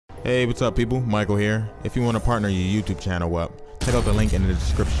Hey, what's up people? Michael here. If you want to partner your YouTube channel up, check out the link in the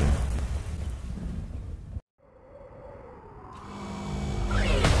description.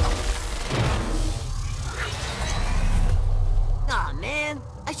 Aw, man.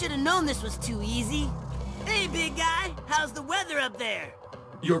 I should have known this was too easy. Hey, big guy. How's the weather up there?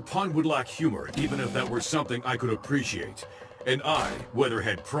 Your pun would lack humor, even if that were something I could appreciate. And I,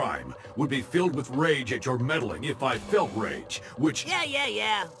 Weatherhead Prime, would be filled with rage at your meddling if I felt rage, which...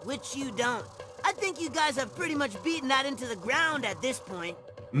 Yeah. Which you don't. I think you guys have pretty much beaten that into the ground at this point.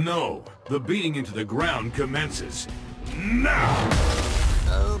 No, the beating into the ground commences now!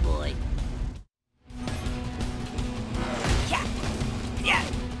 Oh, boy. Yeah.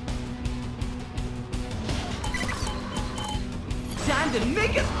 Time to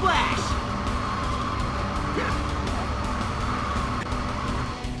make a splash!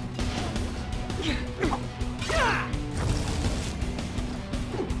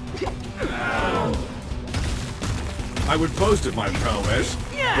 I would boast of my prowess,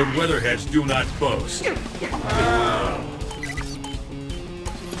 but weatherheads do not boast.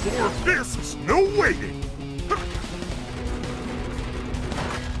 For fists, no waiting!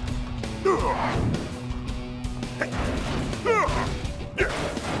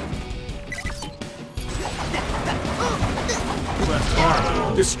 Left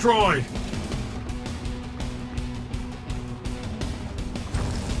arm destroyed!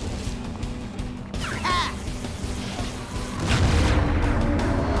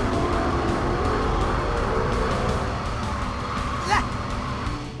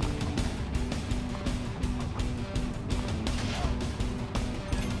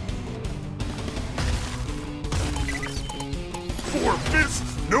 For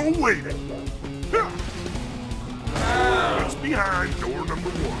fists, no waiting! It's behind door number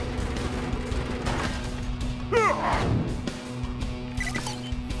 1.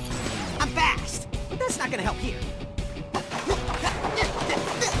 I'm fast, but that's not gonna help here.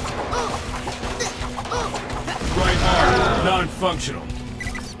 Right arm non-functional.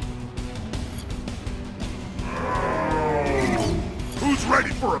 Who's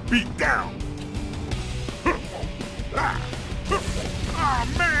ready for a beat down? Oh,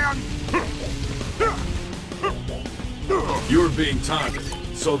 man! You're being taunted,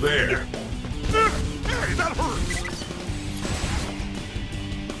 so there. Hey, that hurts!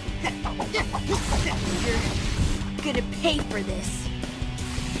 You're gonna pay for this.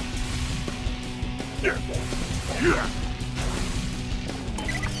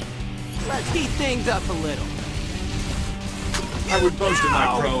 Let's heat things up a little. I would boast of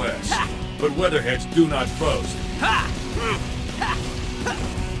my prowess, but weatherheads do not boast.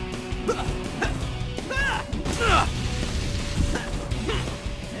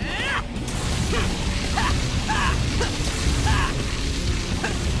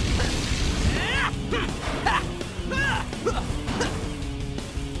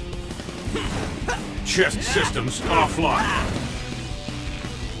 Chest systems offline.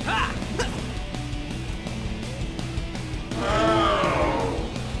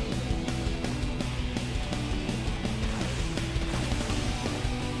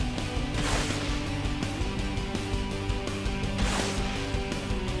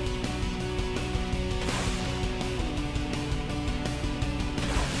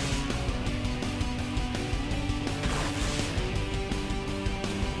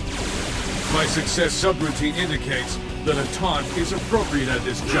 My success subroutine indicates that a taunt is appropriate at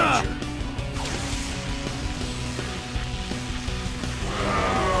this juncture.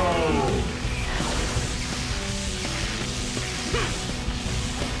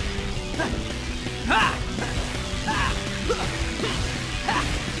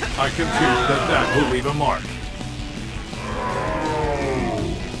 I compute that will leave a mark.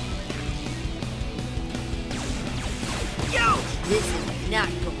 Yo! This is not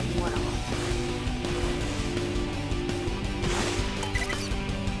going well.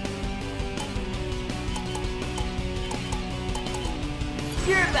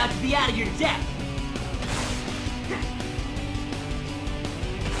 You're about to be out of your depth.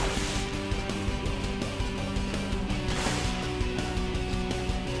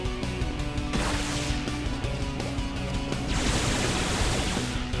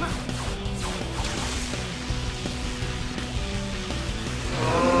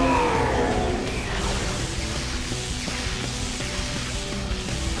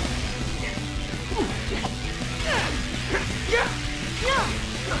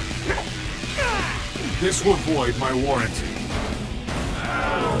 This will void my warranty.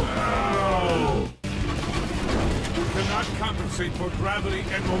 Cannot compensate for gravity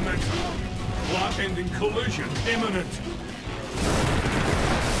and momentum. Plot ending collision imminent.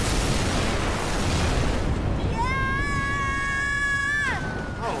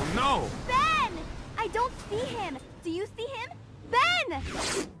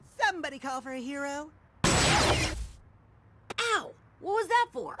 Somebody call for a hero? Ow! What was that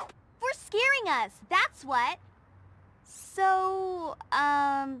for? For scaring us, that's what. So,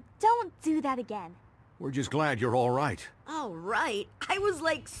 don't do that again. We're just glad you're all right. All right. I was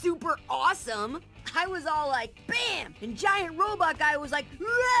like super awesome. I was all like, bam! And giant robot guy was like,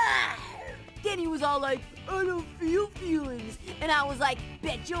 Rawr! Then he was all like, I don't feel feelings. And I was like,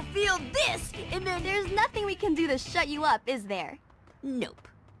 bet you'll feel this. And then There's nothing we can do to shut you up, is there? nope.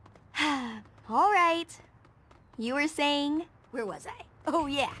 All right. You were saying? Where was I? Oh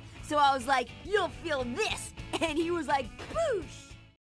yeah. So I was like, you'll feel this. And he was like, boosh.